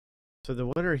So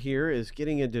the winner here is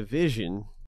getting a division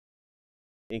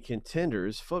in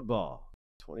Contenders football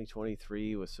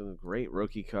 2023 with some great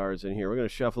rookie cards in here. We're going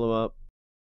to shuffle them up.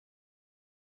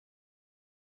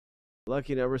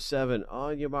 Lucky number 7,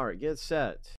 on your mark, get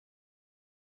set,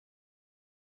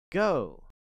 go.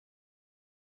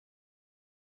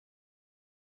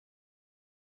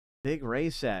 Big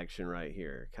race action right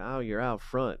here. Kyle, you're out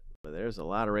front, but there's a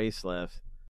lot of race left.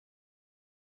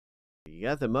 You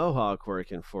got the mohawk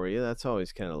working for you. That's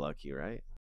always kind of lucky, right?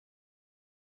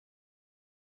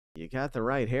 You got the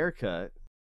right haircut.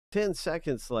 10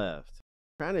 seconds left.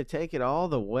 Trying to take it all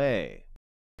the way.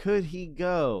 Could he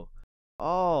go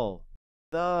all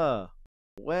the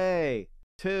way?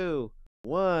 2,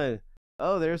 1.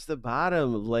 Oh, there's the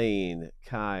bottom lane,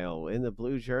 Kyle. In the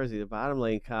blue jersey, the bottom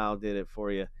lane, Kyle did it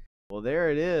for you. Well,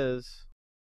 there it is.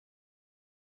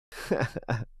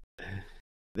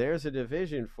 There's a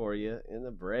division for you in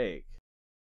the break.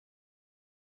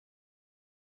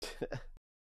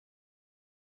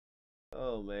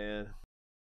 Oh, man.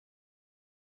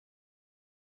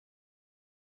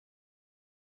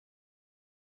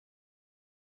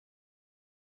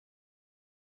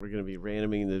 We're going to be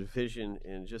randoming the division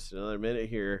in just another minute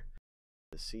here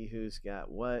to see who's got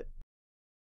what.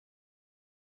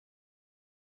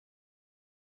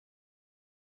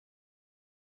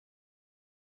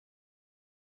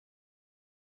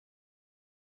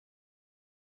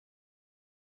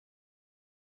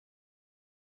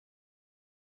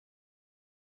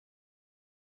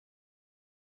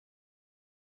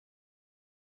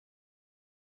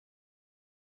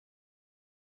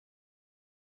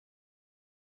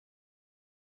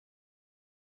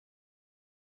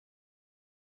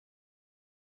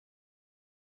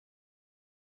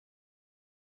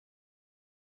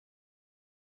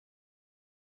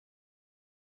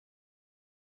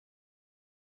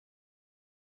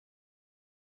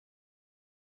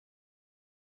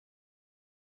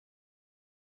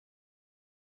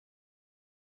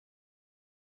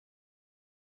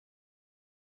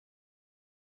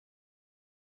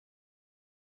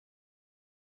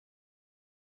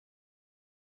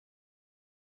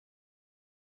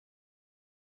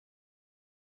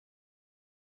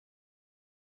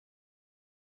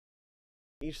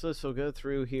 Each list will go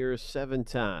through here 7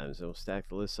 times, and we'll stack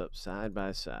the lists up side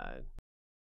by side.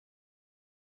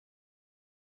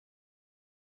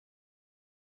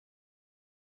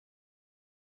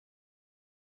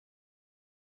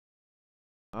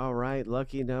 All right,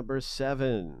 lucky number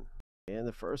 7. And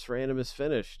the first random is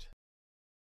finished.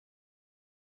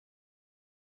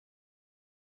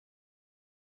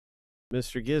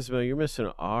 Mr. Gizmo, you're missing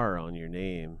an R on your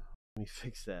name. Let me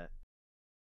fix that.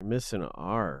 You're missing an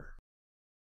R.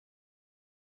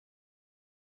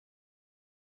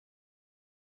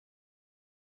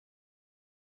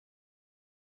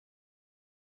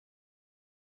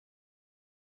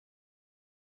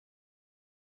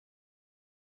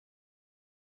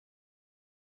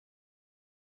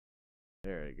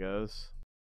 There it goes.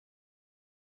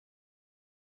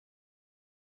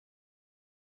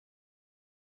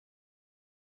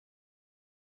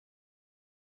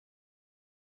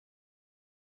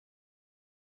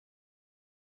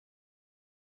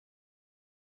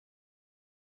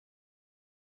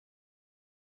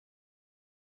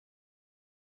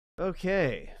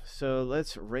 Okay, so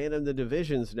let's random the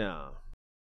divisions now.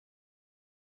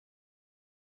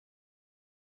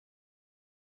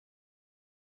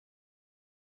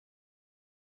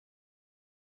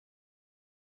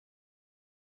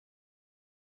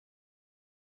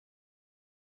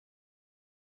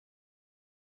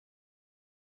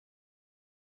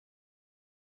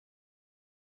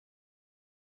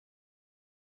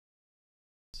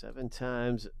 Seven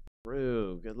times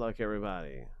through. Good luck,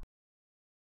 everybody.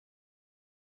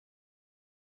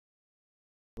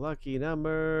 Lucky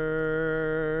number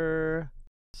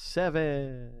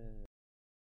 7.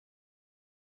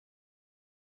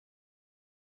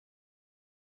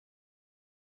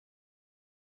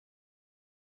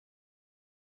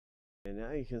 And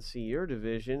now you can see your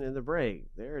division in the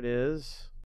break. There it is.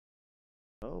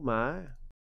 Oh my.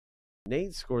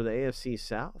 Nate scored the AFC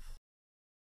South.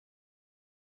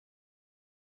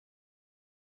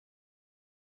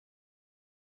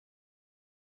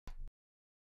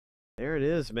 There it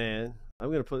is, man. I'm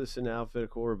going to put this in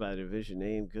alphabetical order by division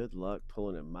name. Good luck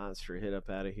pulling a monster hit up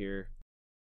out of here.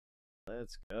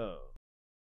 Let's go.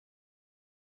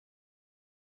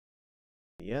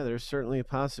 Yeah, there's certainly a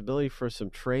possibility for some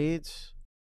trades.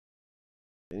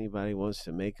 If anybody wants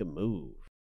to make a move.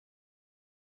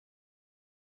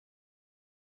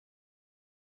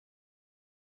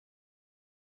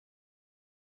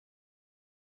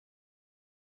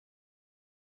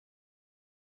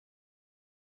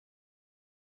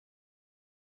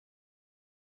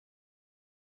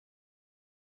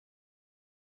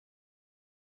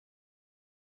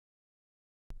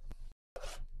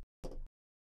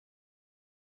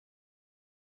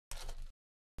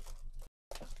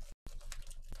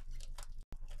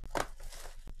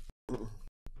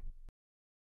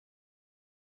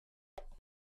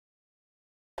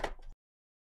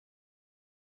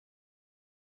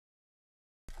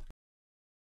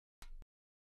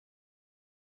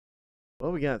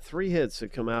 Well, we got 3 hits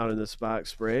that come out in this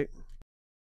box break.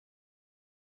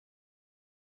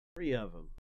 3 of them.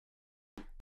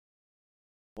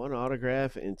 1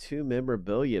 autograph and 2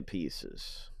 memorabilia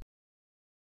pieces.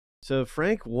 So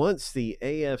Frank wants the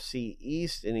AFC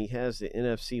East and he has the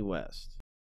NFC West.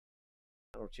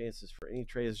 No chances for any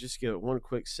trades. Just give it one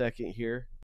quick second here.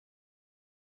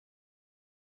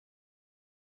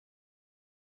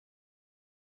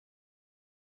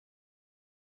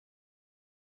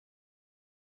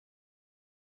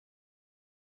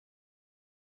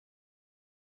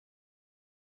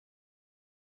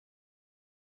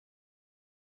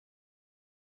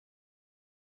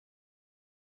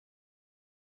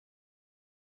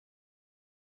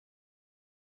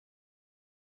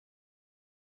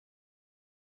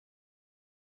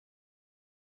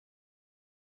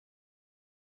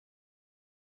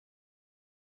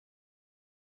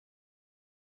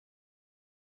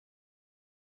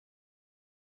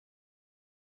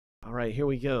 All right, here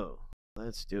we go.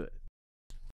 Let's do it.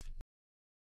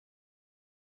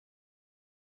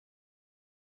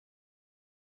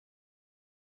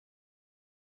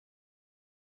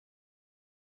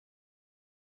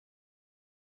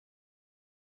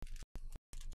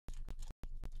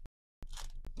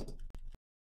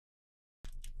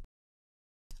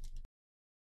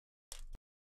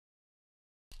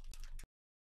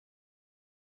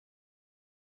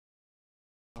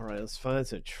 All right, let's find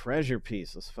a treasure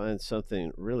piece. Let's find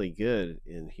something really good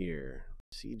in here.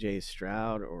 C.J.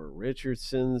 Stroud or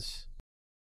Richardson's.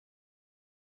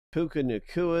 Puka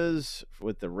Nakua's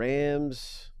with the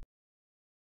Rams.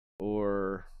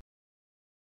 Or,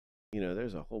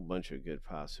 there's a whole bunch of good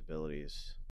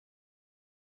possibilities.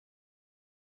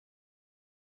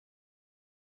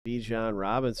 Bijan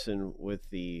Robinson with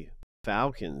the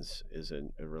Falcons is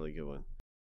a really good one.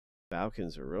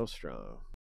 Falcons are real strong.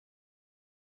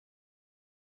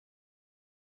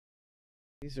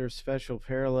 These are special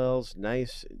parallels.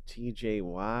 Nice TJ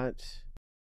Watt.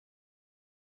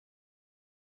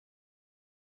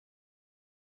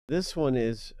 This one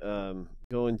is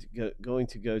going to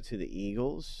go to the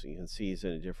Eagles. You can see he's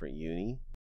in a different uni,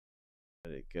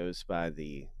 but it goes by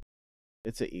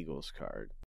it's an Eagles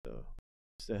card. So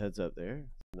just a heads up there.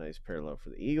 Nice parallel for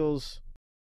the Eagles.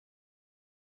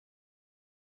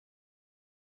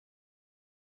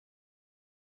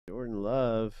 Jordan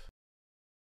Love.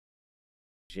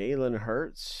 Jalen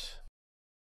Hurts.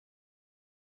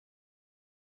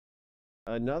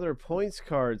 Another points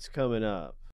card's coming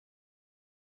up.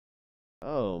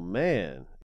 Oh, man.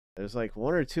 There's like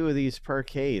 1 or 2 of these per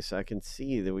case. I can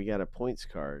see that we got a points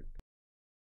card.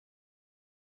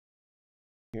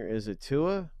 Here is a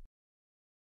Tua.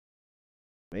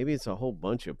 Maybe it's a whole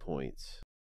bunch of points.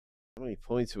 How many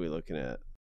points are we looking at?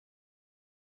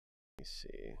 Let me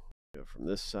see. Go from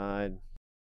this side.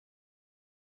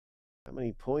 How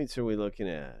many points are we looking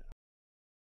at?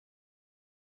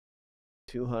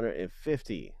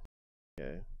 250.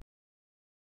 Okay.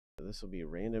 So this will be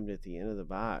randomed at the end of the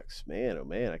box. Man, oh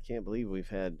man, I can't believe we've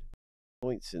had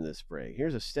points in this break.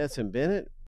 Here's a Stetson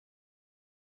Bennett.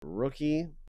 Rookie.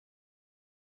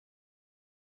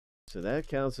 So that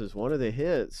counts as one of the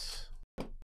hits.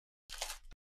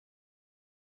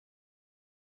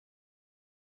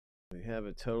 We have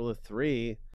a total of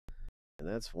 3, and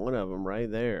that's one of them right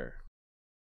there.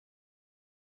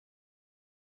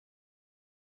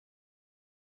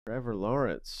 Trevor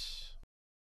Lawrence.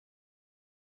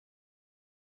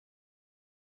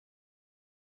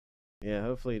 Yeah,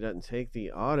 hopefully he doesn't take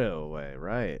the auto away.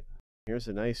 Right. Here's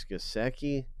a nice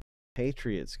Gesicki.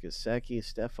 Patriots. Gesicki.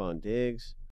 Stephon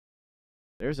Diggs.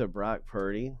 There's a Brock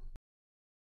Purdy.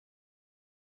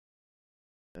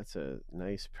 That's a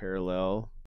nice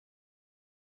parallel.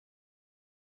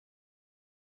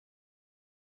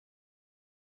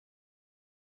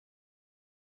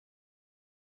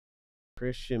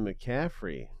 Christian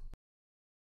McCaffrey.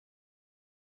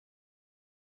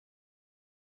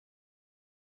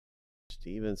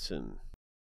 Stevenson.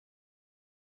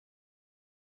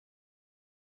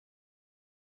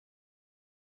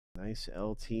 Nice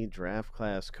LT draft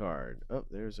class card. Oh,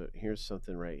 here's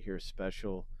something right here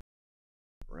special.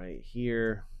 Right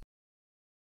here.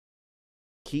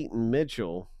 Keaton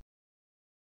Mitchell.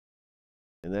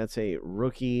 And that's a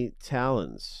rookie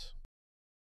Talons.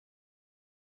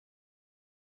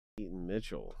 Keaton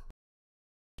Mitchell.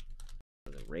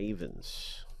 For the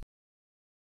Ravens.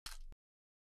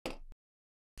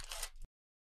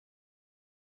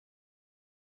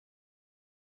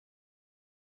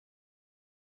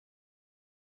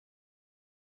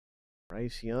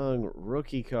 Bryce Young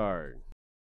rookie card.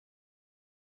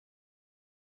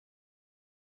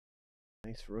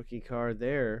 Nice rookie card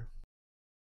there.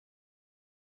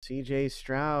 CJ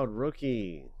Stroud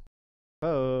rookie.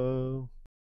 Oh.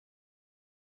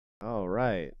 All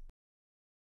right.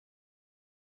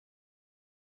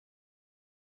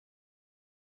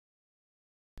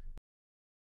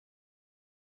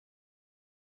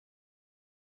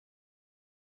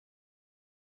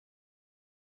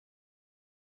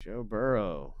 Joe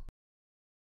Burrow.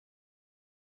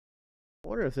 I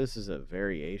wonder if this is a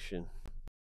variation.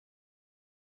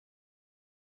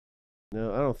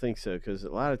 No, I don't think so, because a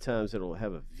lot of times it'll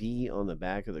have a V on the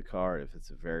back of the card if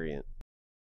it's a variant.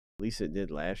 At least it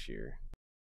did last year.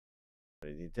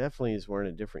 But it definitely is wearing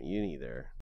a different uni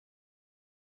there.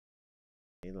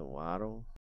 Jalen Waddle.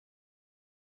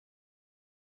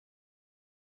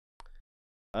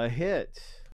 A hit.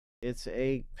 It's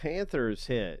a Panthers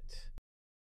hit.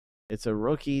 It's a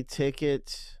rookie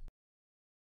ticket.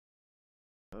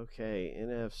 Okay,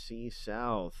 NFC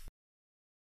South.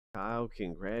 Kyle,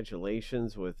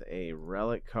 congratulations with a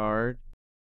relic card.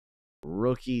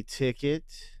 Rookie ticket.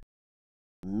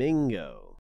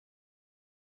 Mingo.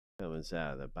 Comes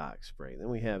out of the box break. Then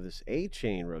we have this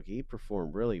A-Chain rookie. He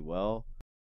performed really well.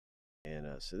 And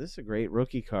so this is a great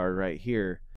rookie card right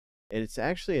here. And it's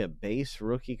actually a base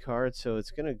rookie card, so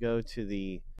it's going to go to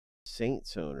the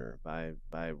Saints owner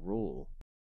by rule.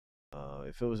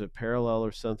 If it was a parallel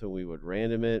or something, we would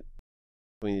random it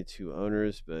between the two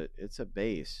owners, but it's a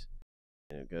base.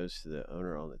 And it goes to the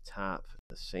owner on the top.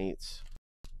 The Saints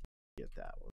get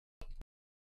that one.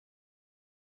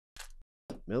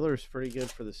 Miller's pretty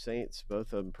good for the Saints.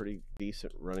 Both of them pretty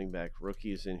decent running back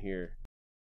rookies in here.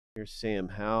 Here's Sam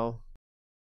Howell.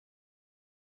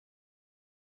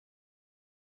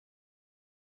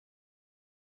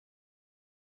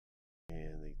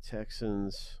 And the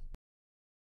Texans,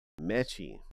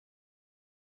 Mechie.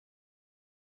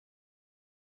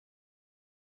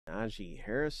 Najee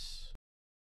Harris.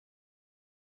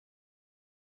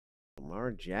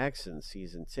 Lamar Jackson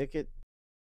season ticket.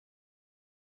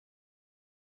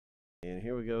 And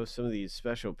here we go, some of these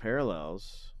special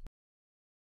parallels.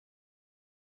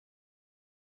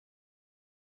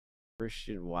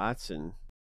 Christian Watson.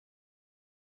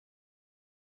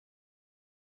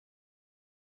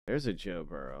 There's a Joe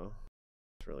Burrow.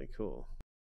 It's really cool.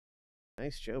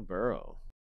 Nice Joe Burrow.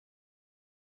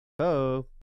 Oh.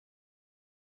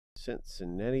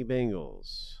 Cincinnati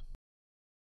Bengals.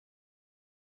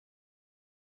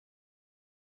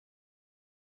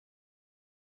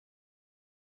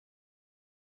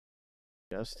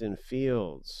 Justin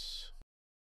Fields.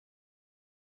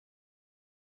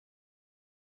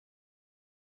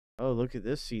 Oh, look at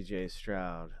this CJ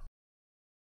Stroud.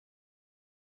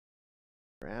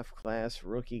 Draft class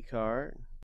rookie card.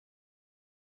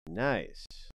 Nice.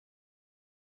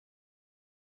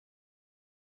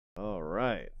 All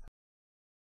right.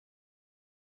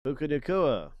 Puka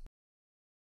Nacua.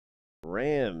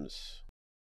 Rams.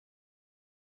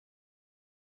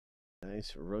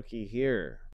 Nice rookie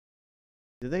here.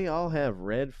 Do they all have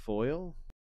red foil?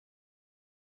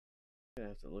 I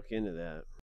have to look into that.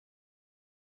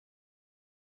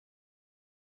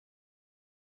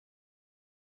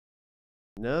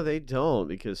 No, they don't,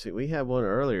 because we had one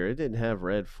earlier. It didn't have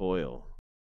red foil.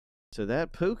 So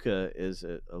that Puka is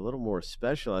a little more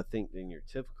special, I think, than your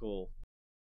typical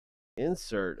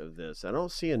insert of this. I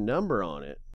don't see a number on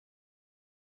it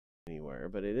anywhere,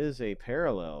 but it is a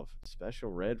parallel,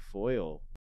 special red foil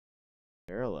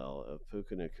parallel of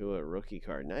Puka Nacua rookie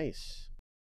card. Nice.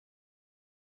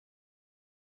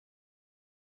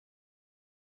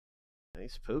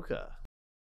 Nice Puka.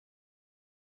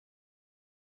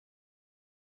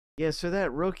 Yeah, so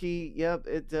that rookie, yep,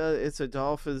 it's a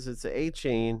Dolphins, it's a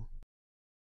A-Chain.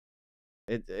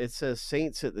 It says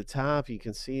Saints at the top. You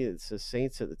can see it says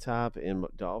Saints at the top and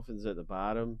Dolphins at the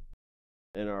bottom.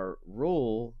 And our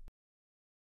rule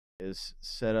is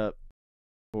set up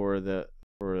for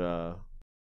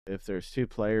if there's two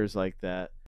players like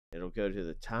that, it'll go to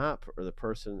the top or the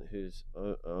person who's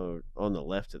on the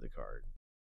left of the card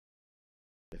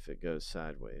if it goes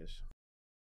sideways.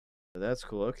 So that's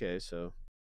cool. Okay, so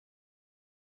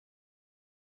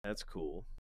that's cool.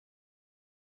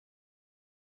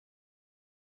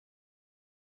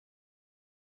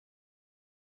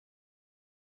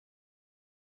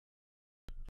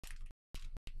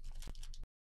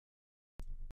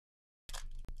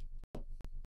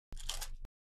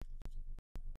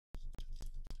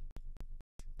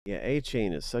 Yeah,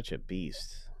 A-Chain is such a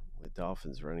beast with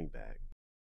Dolphins running back.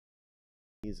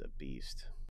 He's a beast.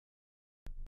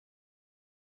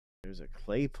 There's a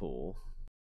Claypool.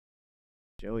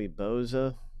 Joey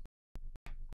Boza.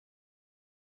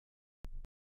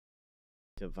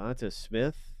 Devonta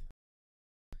Smith.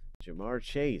 Jamar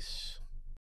Chase.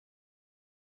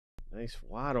 Nice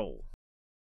Waddle.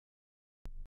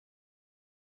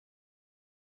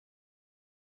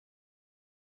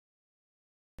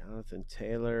 Jonathan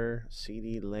Taylor.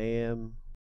 CeeDee Lamb.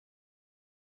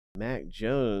 Mac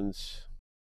Jones.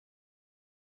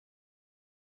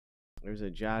 There's a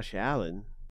Josh Allen.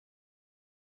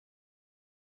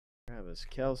 Travis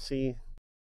Kelce.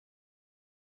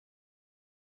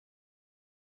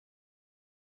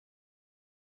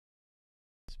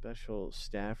 Special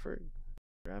Stafford.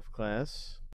 Draft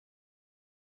class.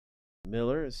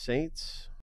 Miller, Saints.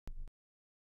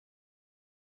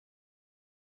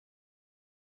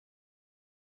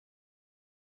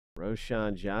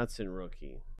 Roshan Johnson,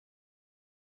 rookie.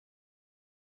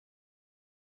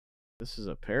 This is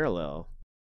a parallel.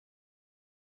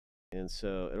 And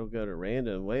so it'll go to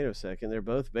random. Wait a second. They're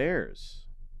both Bears.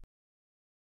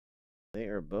 They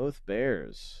are both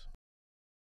Bears.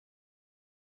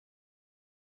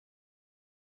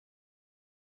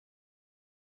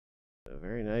 So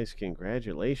very nice.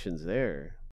 Congratulations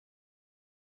there.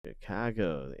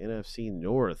 Chicago, the NFC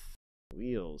North.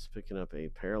 Wheels picking up a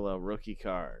parallel rookie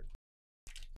card.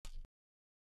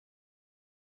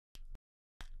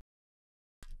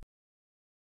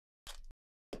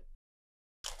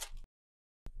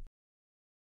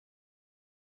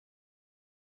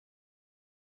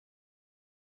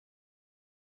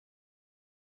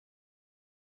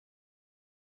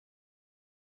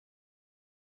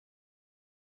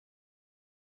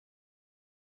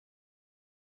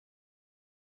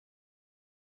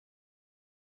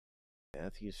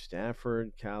 Matthew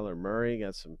Stafford, Kyler Murray,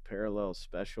 got some parallel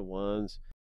special ones.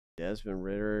 Desmond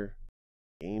Ridder,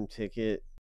 game ticket.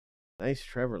 Nice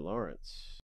Trevor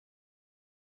Lawrence.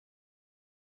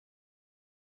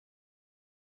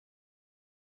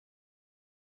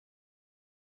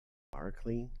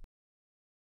 Barkley.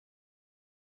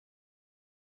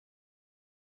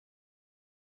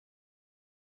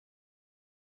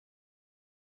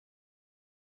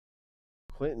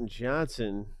 Quentin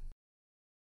Johnson,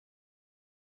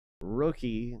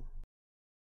 rookie,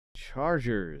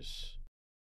 Chargers.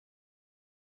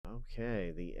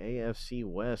 Okay, the AFC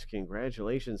West.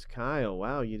 Congratulations, Kyle.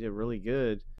 Wow, you did really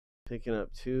good picking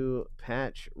up 2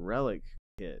 patch relic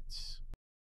hits.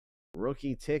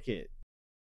 Rookie ticket.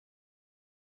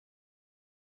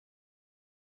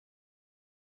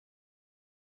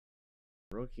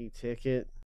 Rookie ticket.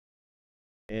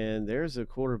 And there's a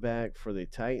quarterback for the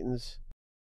Titans.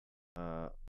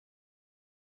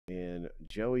 And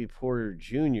Joey Porter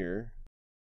Jr.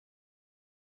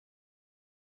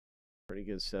 Pretty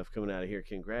good stuff coming out of here.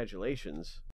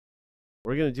 Congratulations.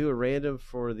 We're going to do a random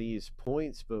for these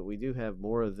points, but we do have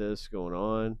more of this going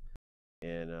on.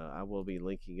 And I will be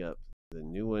linking up the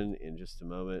new one in just a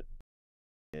moment.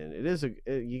 And it is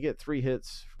you get 3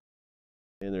 hits,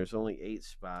 and there's only 8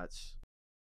 spots.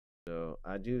 So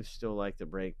I do still like the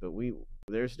break, but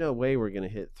there's no way we're going to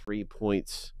hit 3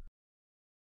 points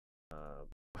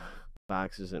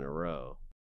boxes in a row.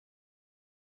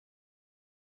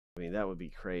 I mean, that would be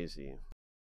crazy.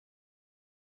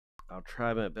 I'll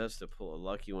try my best to pull a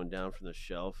lucky one down from the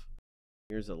shelf.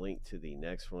 Here's a link to the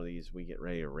next one of these. We get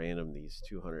ready to random these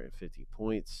 250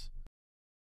 points.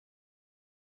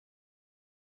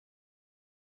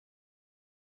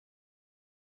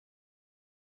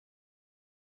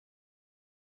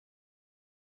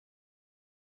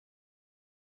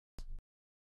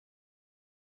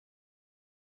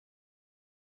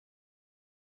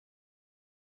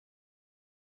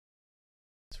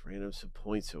 Let's random some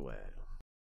points away.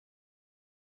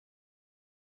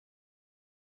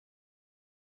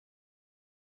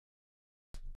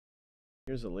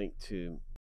 Here's a link to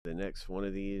the next one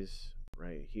of these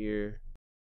right here.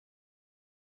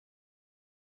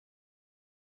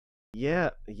 Yeah,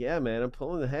 man. I'm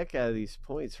pulling the heck out of these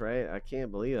points, right? I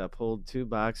can't believe I pulled 2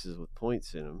 boxes with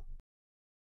points in them.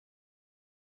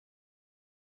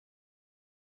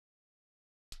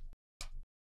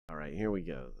 All right, here we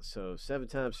go. So 7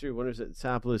 times through, winners at the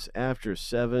top list after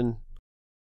 7.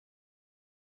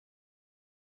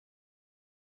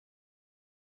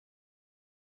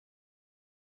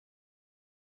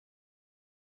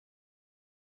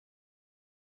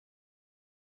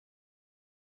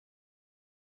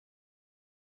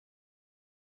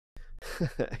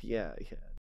 yeah.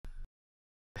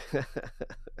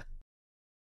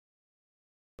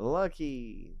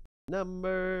 Lucky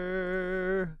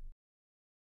number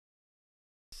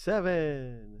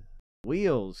 7.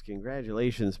 Wheels,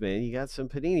 congratulations, man. You got some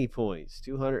Panini points,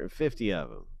 250 of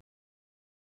them.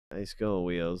 Nice going,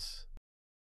 Wheels.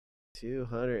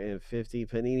 250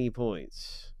 Panini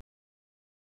points.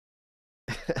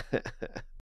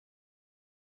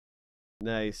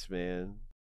 Nice, man.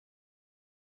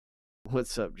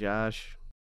 What's up, Josh?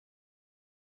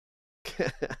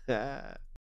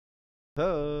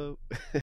 Hope.